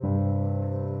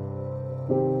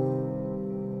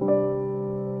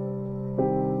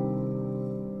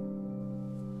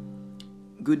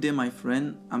Good day, my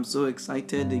friend. I'm so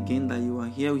excited again that you are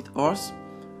here with us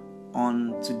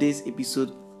on today's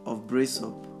episode of Brace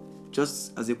Up.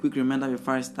 Just as a quick reminder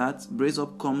before I start, Brace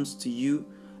Up comes to you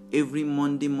every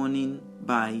Monday morning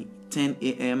by 10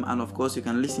 a.m. And of course, you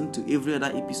can listen to every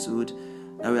other episode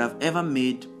that we have ever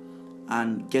made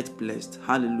and get blessed.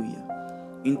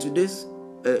 Hallelujah. In today's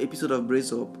episode of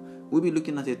Brace Up, we'll be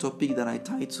looking at a topic that I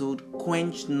titled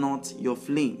Quench Not Your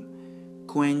Flame.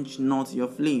 Quench not your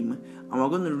flame. And we're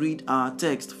going to read our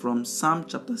text from Psalm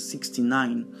chapter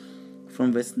 69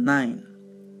 from verse 9.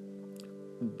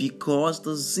 Because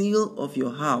the zeal of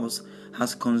your house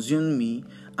has consumed me,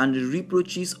 and the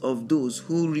reproaches of those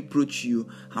who reproach you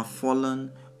have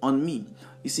fallen on me.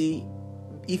 You see,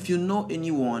 if you know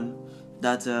anyone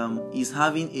that is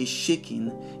having a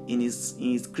shaking in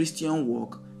his Christian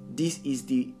walk, this is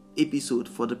the episode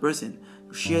for the person.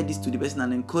 Share this to the person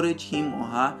and encourage him or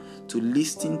her to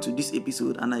listen to this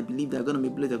episode, and I believe they're going to be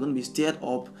blessed. They're going to be stirred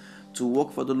up to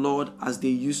work for the Lord as they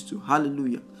used to.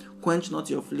 Hallelujah. Quench not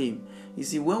your flame. You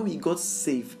see, when we got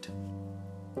saved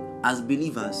as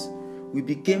believers, we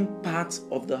became part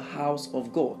of the house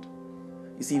of God.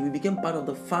 You see, we became part of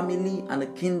the family and the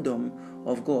kingdom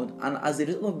of God, and as a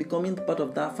result of becoming part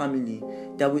of that family,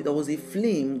 there was a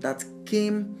flame that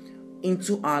came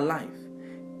into our life.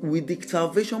 With the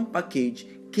salvation package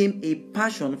came a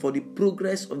passion for the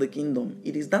progress of the kingdom.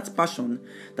 It is that passion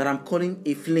that I'm calling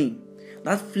a flame.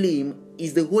 That flame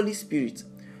is the Holy Spirit.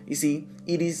 You see,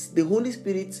 it is the Holy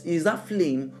Spirit, is that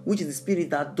flame which is the spirit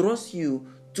that draws you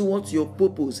towards your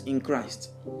purpose in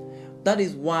Christ. That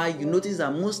is why you notice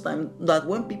that most times that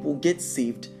when people get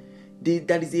saved,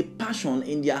 there is a passion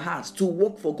in their hearts to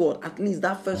work for God. At least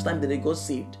that first time that they got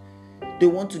saved, they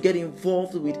want to get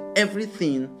involved with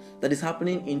everything that is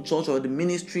happening in church or the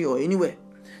ministry or anywhere.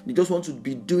 They just want to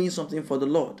be doing something for the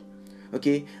Lord.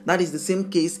 Okay, that is the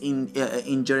same case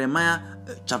in Jeremiah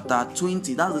chapter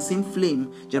 20. That's the same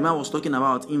flame Jeremiah was talking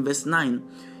about in verse 9.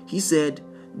 He said,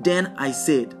 "Then I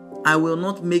said, I will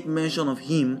not make mention of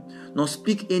him, nor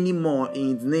speak any more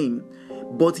in his name.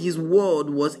 But his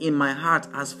word was in my heart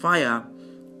as fire,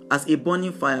 as a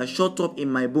burning fire shut up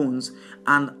in my bones,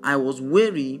 and I was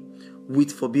weary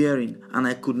with forbearing, and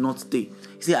I could not stay."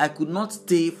 You see, I could not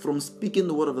stay from speaking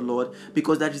the word of the Lord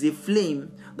because there is a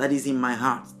flame that is in my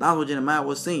heart. That's what Jeremiah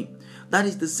was saying. That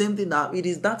is the same thing, that it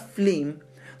is that flame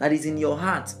that is in your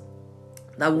heart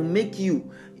that will make you.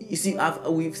 You see,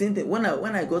 we've seen that when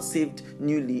I got saved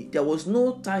newly, there was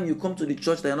no time you come to the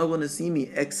church that you're not going to see me,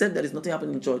 except there is nothing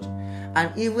happening in church.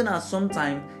 And even at some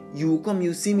time you come,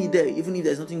 you see me there, even if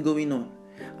there's nothing going on.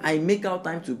 I make out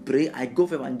time to pray. I go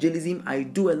for evangelism. I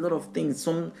do a lot of things,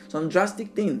 some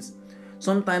drastic things.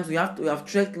 Sometimes we have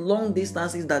trekked long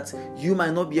distances that you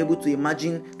might not be able to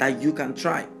imagine that you can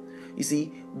try. You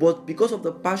see, but because of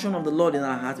the passion of the Lord in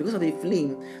our hearts, because of the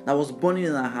flame that was burning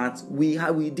in our hearts,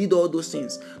 we did all those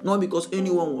things. Not because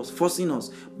anyone was forcing us,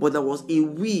 but there was a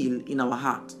will in our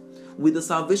heart. With the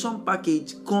salvation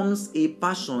package comes a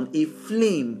passion, a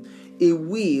flame, a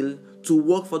will to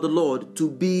work for the Lord, to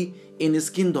be in his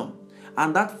kingdom.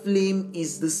 And that flame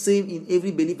is the same in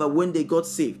every believer when they got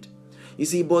saved. You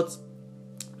see, but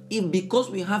because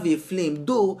we have a flame,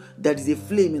 though there is a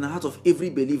flame in the heart of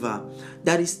every believer,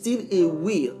 there is still a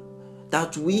will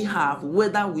that we have,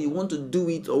 whether we want to do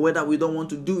it or whether we don't want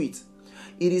to do it.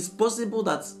 It is possible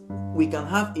that we can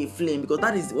have a flame, because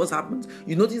that is what happens.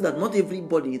 You notice that not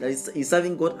everybody that is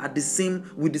serving God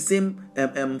with the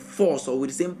same force or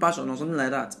with the same passion or something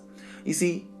like that. You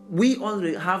see, we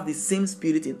already have the same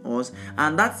spirit in us,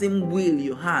 and that same will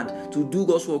you had to do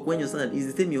God's work when you started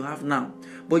is the same you have now.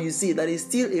 But you see, there is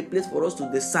still a place for us to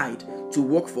decide to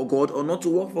work for God or not to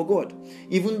work for God.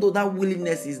 Even though that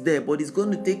willingness is there, but it's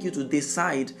going to take you to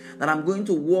decide that I'm going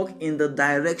to walk in the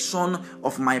direction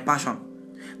of my passion.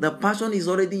 The passion is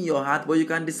already in your heart, but you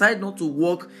can decide not to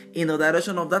walk in the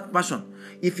direction of that passion.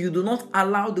 If you do not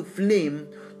allow the flame,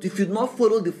 if you do not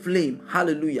follow the flame,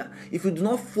 hallelujah, if you do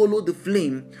not follow the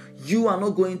flame, you are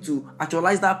not going to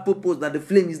actualize that purpose that the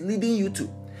flame is leading you to.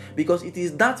 Because it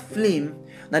is that flame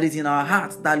that is in our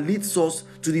hearts that leads us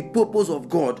to the purpose of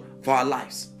God for our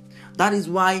lives. That is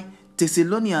why 1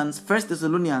 Thessalonians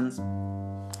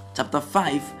chapter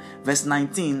 5 verse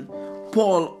 19,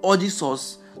 Paul urges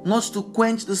us not to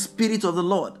quench the spirit of the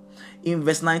Lord. In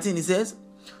verse 19 he says,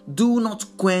 "Do not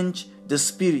quench the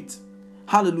spirit."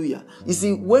 Hallelujah. You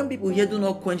see, when people hear "do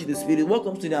not quench the spirit," what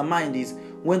comes to their mind is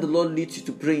when the Lord leads you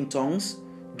to pray in tongues,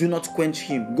 do not quench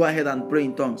him. Go ahead and pray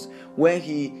in tongues. When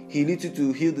he leads you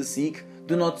to heal the sick,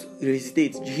 do not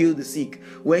hesitate, heal the sick.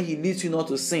 When he leads you not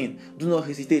to sin, do not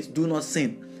hesitate, do not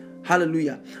sin.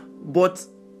 Hallelujah. But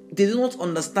they do not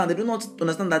understand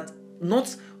that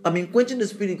quenching the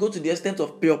spirit goes to the extent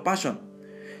of pure passion.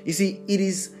 You see, it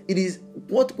is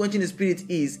what quenching the spirit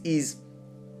is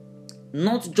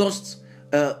not just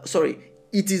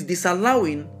it is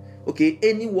disallowing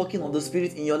any working of the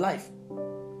spirit in your life.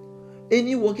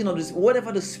 Any working of this,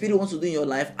 whatever the spirit wants to do in your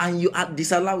life, and you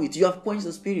disallow it, you have quenched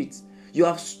the spirit. You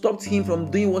have stopped him from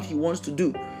doing what he wants to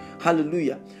do.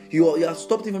 Hallelujah. You have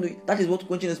stopped him from doing. That is what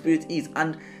quenching the spirit is.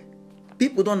 And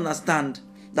people don't understand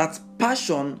that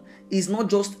passion is not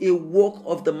just a work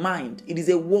of the mind, it is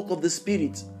a work of the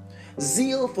spirit.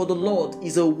 Zeal for the Lord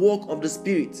is a work of the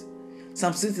spirit.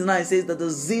 Psalm 69 says that the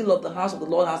zeal of the house of the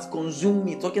Lord has consumed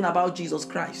me, talking about Jesus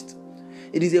Christ.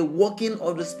 It is a working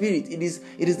of the spirit. It is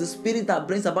the spirit that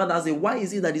brings about that. Say, why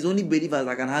is it that it's only believers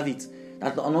that can have it?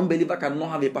 That an unbeliever cannot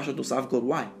have a passion to serve God?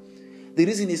 Why? The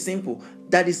reason is simple.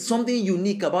 That is something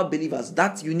unique about believers.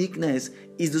 That uniqueness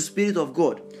is the Spirit of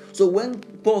God. So when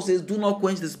Paul says, do not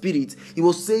quench the spirit, he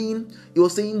was saying,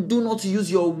 do not use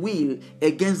your will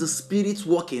against the Spirit's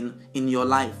working in your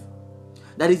life.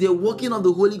 That is a working of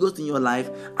the Holy Ghost in your life,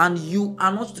 and you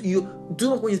do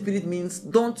not quench the spirit means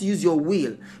don't use your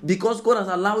will, because God has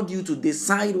allowed you to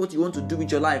decide what you want to do with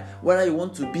your life. Whether you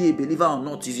want to be a believer or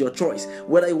not is your choice.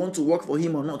 Whether you want to work for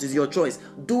him or not is your choice.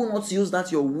 Do not use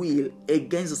that your will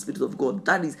against the Spirit of God.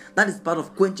 That is part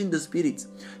of quenching the spirit.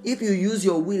 If you use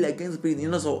your will against the spirit,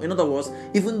 in other words,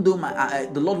 even though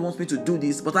the Lord wants me to do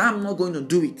this, but I am not going to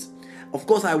do it. Of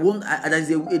course, there is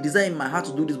a desire in my heart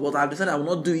to do this, but I've decided I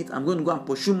will not do it. I'm going to go and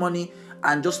pursue money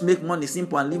and just make money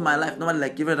simple and live my life normally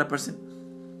like every other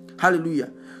person.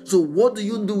 Hallelujah. So what do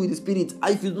you do with the spirit?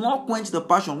 If you do not quench the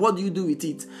passion, what do you do with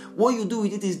it? What you do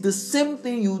with it is the same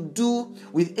thing you do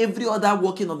with every other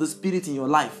working of the spirit in your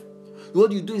life.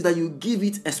 What you do is that you give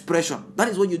it expression. That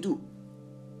is what you do.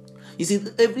 You see,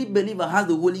 every believer has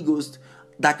the Holy Ghost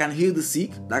that can heal the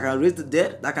sick, that can raise the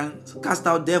dead, that can cast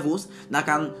out devils, that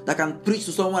can preach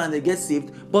to someone and they get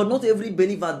saved. But not every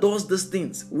believer does these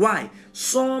things. Why?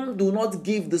 Some do not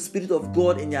give the Spirit of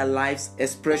God in their lives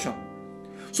expression.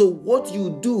 So what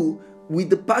you do with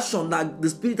the passion that the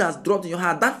Spirit has dropped in your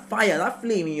heart, that fire, that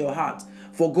flame in your heart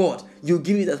for God, you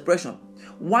give it expression.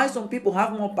 Why some people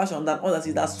have more passion than others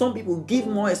is that some people give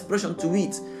more expression to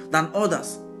it than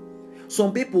others.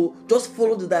 Some people just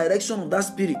follow the direction of that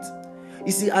spirit.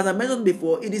 You see, as I mentioned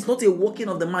before, it is not a working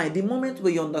of the mind. The moment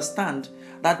where you understand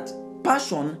that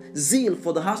passion, zeal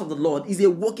for the house of the Lord is a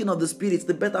working of the Spirit,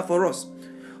 the better for us.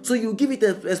 So you give it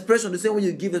an expression the same way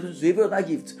you give it to every other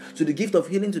gift, to the gift of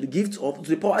healing, to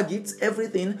the power gifts,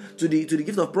 everything, to the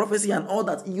gift of prophecy and all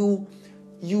that.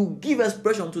 You give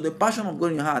expression to the passion of God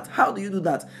in your heart. How do you do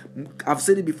that? I've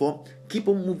said it before. Keep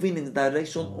on moving in the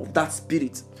direction of that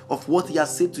Spirit, of what He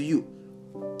has said to you.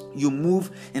 You move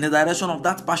in the direction of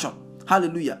that passion.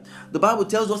 Hallelujah. The Bible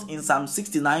tells us in Psalm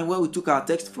 69, where we took our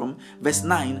text from, verse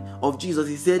 9 of Jesus,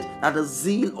 he said that the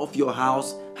zeal of your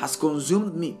house has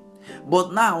consumed me.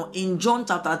 But now in John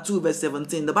chapter 2 verse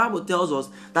 17, the Bible tells us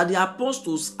that the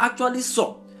apostles actually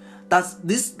saw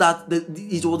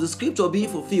it was the scripture being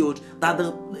fulfilled, that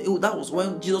was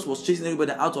when Jesus was chasing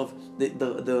everybody out of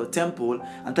the temple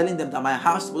and telling them that my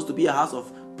house is supposed to be a house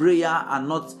of prayer and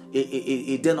not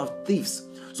a den of thieves.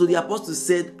 So the apostles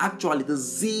said, actually, the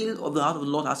zeal of the house of the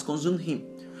Lord has consumed him.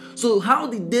 So how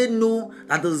did they know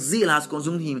that the zeal has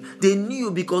consumed him? They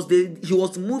knew because he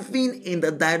was moving in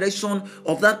the direction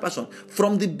of that passion.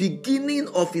 From the beginning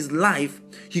of his life,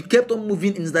 he kept on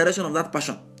moving in the direction of that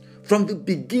passion. From the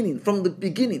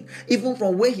beginning, even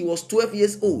from when he was 12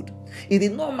 years old. It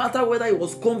did not matter whether it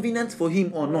was convenient for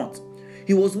him or not.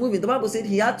 He was moving. The Bible said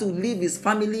he had to leave his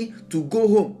family to go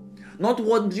home. Not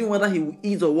wondering whether he would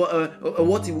eat or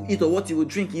what he would eat or what he would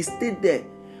drink. He stayed there.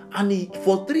 And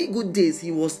for 3 good days,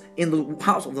 he was in the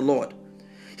house of the Lord.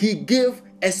 He gave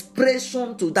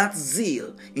expression to that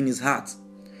zeal in his heart.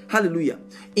 Hallelujah.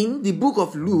 In the book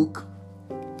of Luke,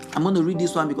 I'm going to read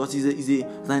this one because it's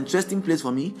an interesting place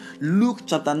for me. Luke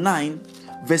chapter 9,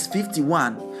 verse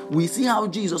 51. We see how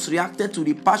Jesus reacted to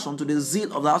the passion, to the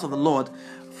zeal of the house of the Lord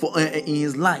in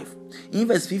his life. In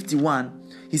verse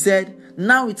 51, he said,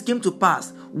 now it came to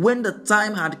pass, when the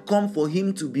time had come for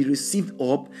him to be received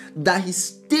up, that he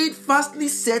steadfastly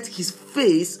set his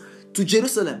face to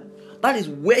Jerusalem. That is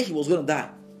where he was going to die.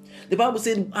 The Bible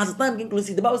said, as the time came close,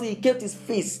 the Bible said he kept his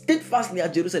face steadfastly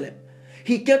at Jerusalem.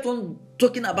 He kept on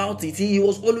talking about it. He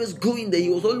was always going there. He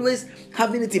was always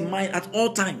having it in mind at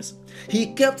all times.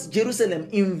 He kept Jerusalem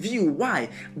in view. Why?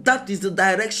 That is the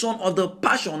direction of the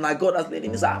passion that God has laid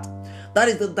in his heart. That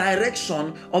is the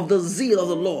direction of the zeal of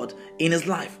the Lord in his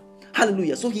life.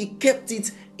 Hallelujah. So he kept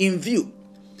it in view.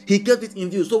 He kept it in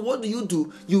view. So what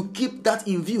do? You keep that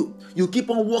in view. You keep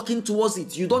on walking towards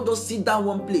it. You don't just sit down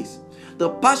one place. The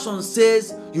passion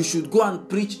says you should go and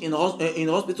preach in the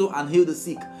hospital and heal the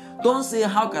sick. Don't say,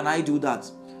 how can I do that?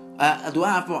 I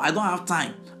don't have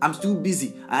time. I'm still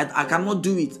busy. I cannot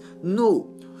do it. No.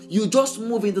 You just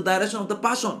move in the direction of the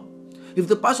passion. If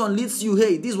the passion leads you,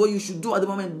 hey, this is what you should do at the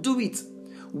moment, do it.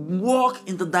 Walk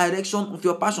in the direction of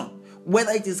your passion,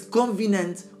 whether it is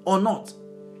convenient or not.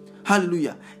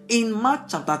 Hallelujah. In Mark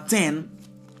chapter 10,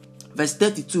 verse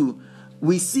 32,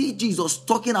 we see Jesus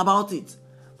talking about it.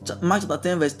 Mark chapter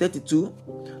 10, verse 32.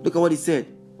 Look at what he said.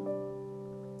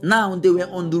 Now they were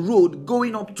on the road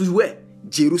going up to where?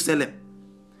 Jerusalem.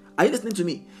 Are you listening to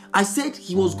me? I said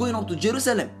he was going up to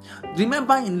Jerusalem.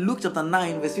 Remember in Luke chapter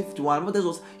 9, verse 51,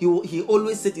 he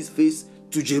always set his face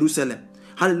to Jerusalem.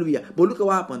 Hallelujah. But look at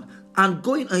what happened. And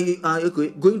going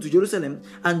to Jerusalem,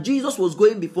 and Jesus was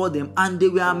going before them, and they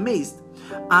were amazed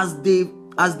as they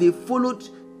followed.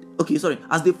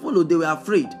 As they followed, they were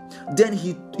afraid. Then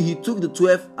he took the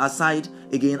 12 aside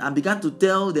again and began to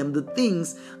tell them the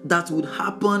things that would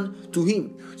happen to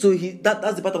him. So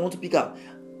that's the part I want to pick up.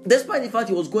 Despite the fact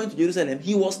he was going to Jerusalem,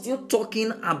 he was still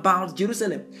talking about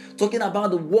Jerusalem, talking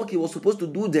about the work he was supposed to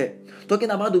do there,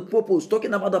 talking about the purpose,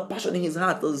 talking about the passion in his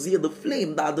heart, the zeal, the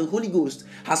flame that the Holy Ghost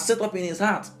has set up in his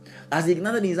heart. As he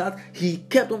ignited in his heart, he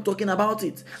kept on talking about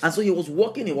it. And so he was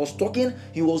walking, he was talking,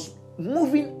 he was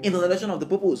moving in the direction of the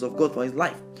purpose of God for his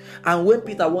life. And when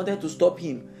Peter wanted to stop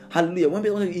him, hallelujah, when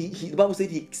Peter wanted, the Bible said,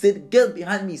 he said, "Get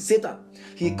behind me, Satan."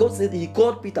 He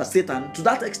called Peter Satan to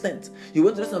that extent. He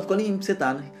went to the extent of calling him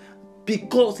Satan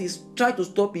because he's tried to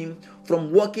stop him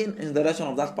from walking in the direction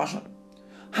of that passion.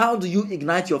 How do you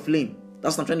ignite your flame?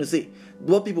 That's what I'm trying to say.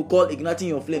 What people call igniting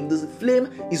your flame. The flame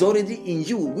is already in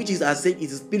you, which is, as I said,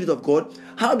 is the Spirit of God.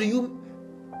 How do you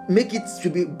make it to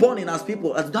be burning as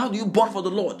people? How do you burn for the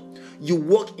Lord? You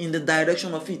walk in the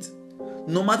direction of it.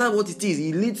 No matter what it is,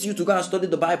 He leads you to go and study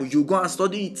the Bible. You go and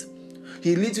study it.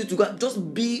 He leads you to go,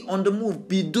 just be on the move,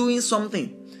 be doing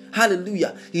something.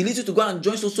 Hallelujah. He leads you to go and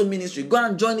join social ministry. Go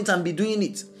and join it and be doing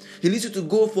it. He leads you to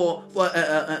go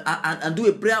and do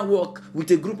a prayer walk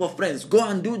with a group of friends. Go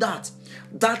and do that.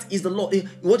 That is the Lord.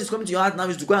 What is coming to your heart now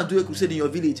is to go and do a crusade in your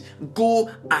village.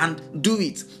 Go and do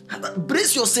it.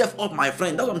 Brace yourself up, my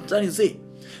friend. That's what I'm trying to say.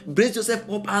 Brace yourself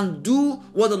up and do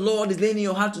what the Lord is laying in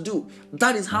your heart to do.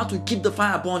 That is how to keep the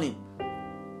fire burning.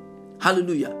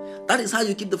 Hallelujah. That is how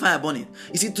you keep the fire burning.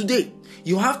 You see, today,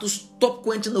 you have to stop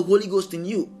quenching the Holy Ghost in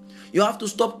you. You have to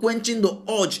stop quenching the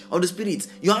urge of the Spirit.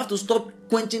 You have to stop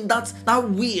quenching that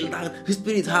will that the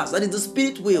Spirit has. That is the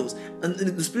Spirit wills, and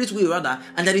the Spirit's will rather,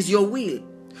 and that is your will.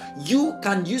 You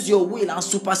can use your will and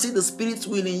supersede the Spirit's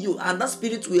will in you, and that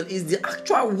Spirit's will is the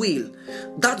actual will.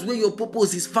 That's where your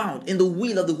purpose is found, in the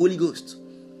will of the Holy Ghost.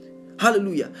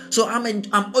 Hallelujah. So I'm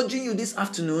urging you this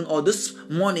afternoon or this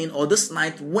morning or this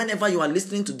night, whenever you are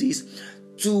listening to this,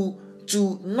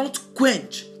 to not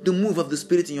quench the move of the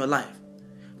Spirit in your life.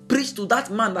 Preach to that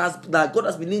man that God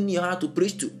has been leading your heart to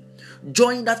preach to.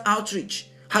 Join that outreach.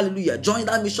 Hallelujah. Join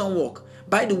that mission work.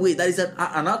 By the way, that is an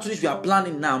outreach we are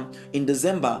planning now in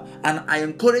December, and I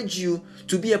encourage you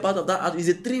to be a part of that outreach.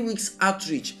 It's a 3 weeks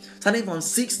outreach starting from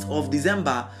 6th of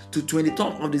December to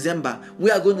 23rd of December.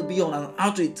 We are going to be on an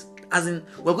outreach, as in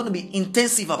we're going to be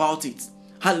intensive about it.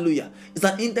 Hallelujah. It's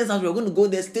an intense outreach. We're going to go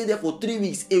there, stay there for 3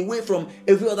 weeks, away from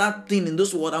every other thing in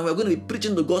this world, and we're going to be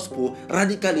preaching the gospel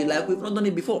radically like we've not done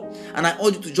it before. And I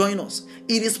urge you to join us.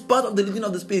 It is part of the leading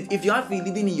of the Spirit. If you have a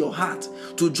leading in your heart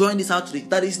to join this outreach,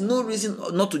 there is no reason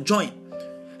not to join.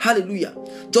 Hallelujah.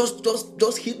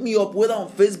 Just hit me up, whether on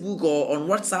Facebook or on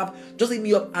WhatsApp. Just hit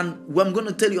me up, and I'm going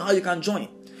to tell you how you can join.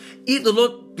 If the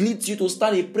Lord leads you to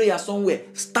start a prayer somewhere,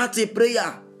 start a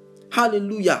prayer.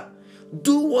 Hallelujah.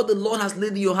 Do what the Lord has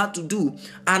laid in your heart to do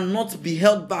and not be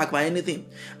held back by anything.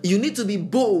 You need to be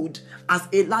bold as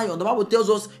a lion. The Bible tells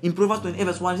us in Proverbs 28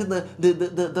 verse 1, it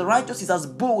says the righteous is as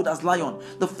bold as lion.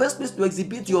 The first place to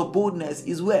exhibit your boldness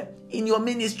is where? In your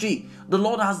ministry. The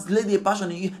Lord has laid a passion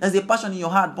in you. There's a passion in your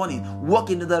heart burning.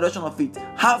 Walk in the direction of it.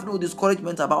 Have no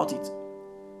discouragement about it.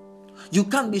 You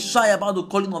can't be shy about the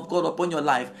calling of God upon your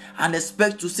life and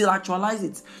expect to still actualize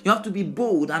it. You have to be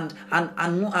bold and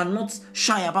not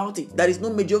shy about it. There is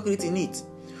no mediocrity in it.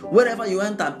 Wherever you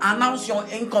enter, announce your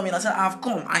incoming and say, "I've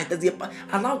come."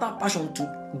 Allow that passion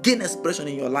to gain expression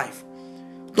in your life.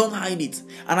 Don't hide it.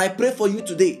 And I pray for you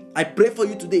today.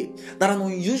 That an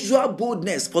unusual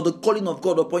boldness for the calling of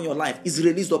God upon your life is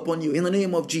released upon you in the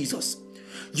name of Jesus.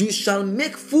 You shall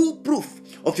make full proof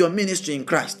of your ministry in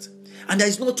Christ. And there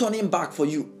is no turning back for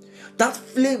you. that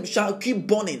flame shall keep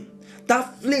burning.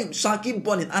 That flame shall keep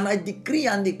burning. And I decree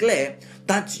and declare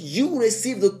that you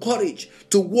receive the courage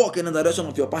to walk in the direction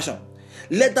of your passion.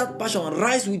 Let that passion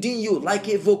rise within you like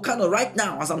a volcano right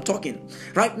now as I'm talking.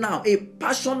 Right now, a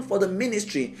passion for the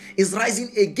ministry is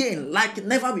rising again like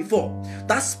never before.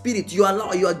 That spirit you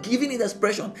are giving it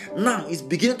expression now is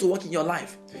beginning to work in your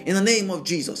life. In the name of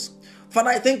Jesus.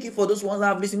 Father, I thank you for those ones that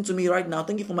have listened to me right now.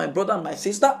 Thank you for my brother and my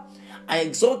sister. I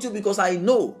exalt you because I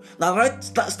know that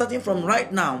starting from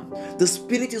right now, the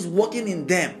Spirit is working in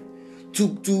them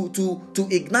to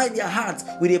ignite their hearts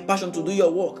with a passion to do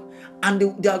your work. And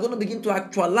they are going to begin to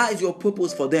actualize your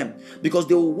purpose for them because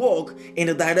they will walk in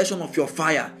the direction of your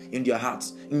fire in their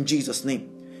hearts. In Jesus' name.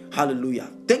 Hallelujah.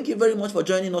 Thank you very much for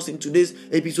joining us in today's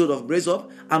episode of Brace Up.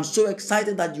 I'm so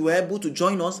excited that you were able to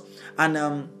join us. And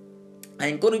I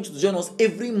encourage you to join us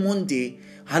every Monday,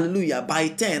 hallelujah, by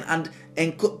 10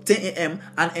 a.m.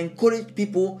 and encourage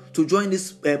people to join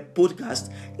this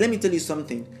podcast. Let me tell you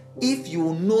something. If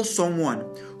you know someone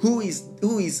who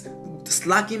is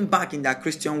slacking back in their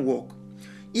Christian walk,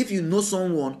 if you know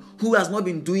someone who has not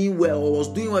been doing well or was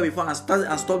doing well before and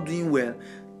stopped doing well,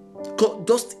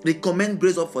 just recommend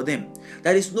Brace Up for them.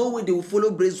 There is no way they will follow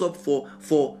Brace Up for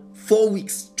 4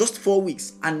 weeks, just 4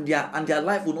 weeks, and their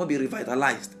life will not be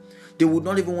revitalized. They would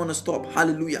not even want to stop.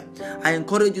 Hallelujah. I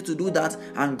encourage you to do that,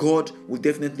 and God will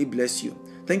definitely bless you.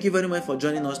 Thank you very much for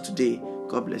joining us today.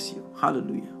 God bless you.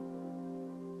 Hallelujah.